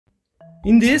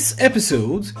In this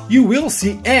episode, you will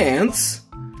see ants,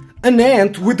 an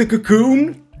ant with a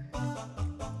cocoon,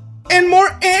 and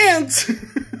more ants!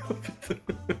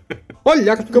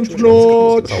 Olha,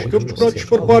 Camponotus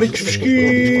Barbaricus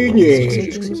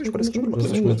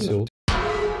fresquinhos!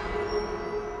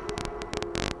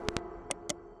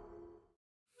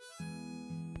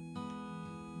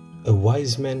 A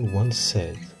wise man once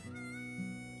said,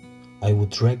 I would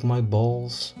drag my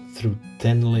balls through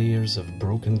 10 layers of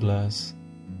broken glass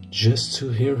just to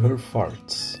hear her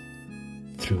farts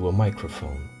through a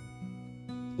microphone.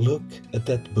 Look at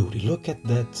that booty, look at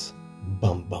that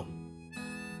bum bum.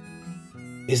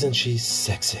 Isn't she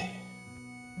sexy?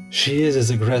 She is as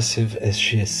aggressive as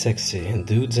she is sexy, and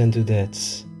dudes and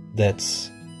dudettes, that's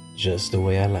just the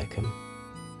way I like 'em.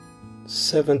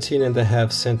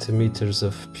 17.5 centimeters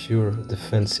of pure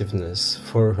defensiveness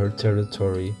for her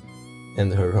territory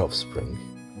and her offspring.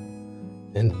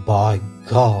 And by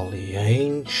golly,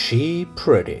 ain't she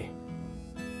pretty?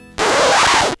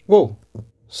 Whoa,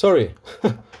 sorry,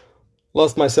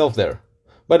 lost myself there.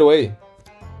 By the way,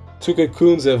 2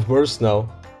 cocoons have burst now,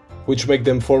 which make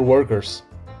them 4 workers.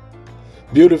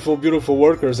 Beautiful, beautiful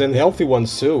workers, and healthy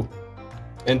ones too.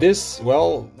 And this,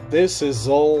 well, this is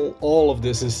all of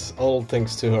this is all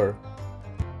thanks to her.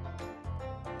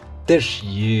 There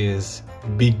she is,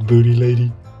 big booty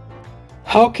lady.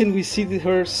 How can we see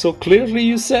her so clearly,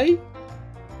 you say?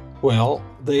 Well,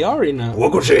 they are in a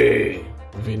Wakushi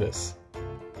Venus.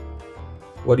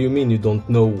 What do you mean you don't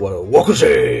know what a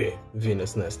Wakushi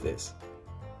Venus nest is?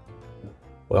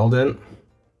 Well then,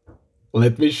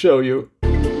 let me show you.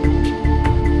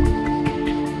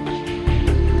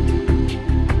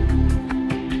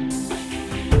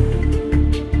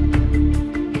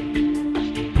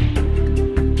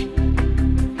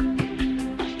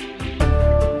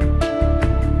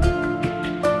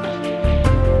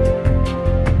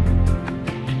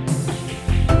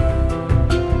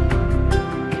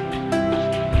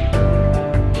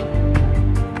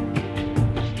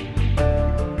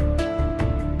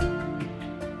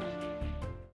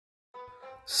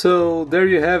 So there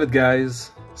you have it,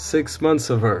 guys. 6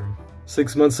 months of her,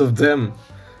 6 months of them,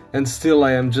 and still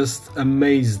I am just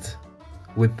amazed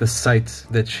with the sight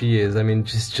that she is. I mean,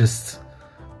 just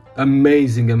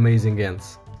amazing, amazing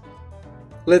ants.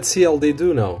 Let's see how they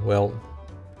do now. Well,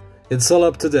 it's all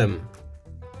up to them.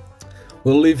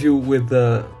 We'll leave you with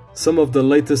some of the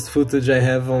latest footage I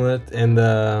have on it, and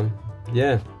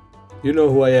yeah, you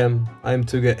know who I am. I'm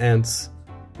Tuga Ants.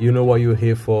 You know what you're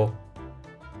here for.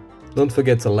 Don't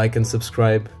forget to like and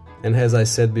subscribe, and as I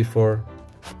said before,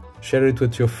 share it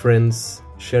with your friends,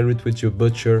 share it with your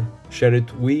butcher, share it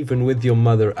even with your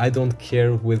mother. I don't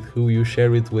care with who you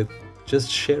share it with, just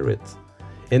share it.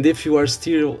 And if you are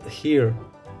still here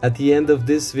at the end of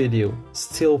this video,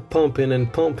 still pumping and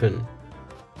pumping,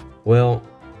 well,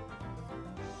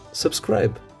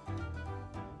 subscribe.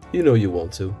 You know you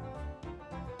want to.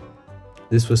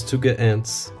 This was Tuga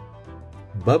Ants.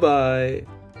 Bye bye.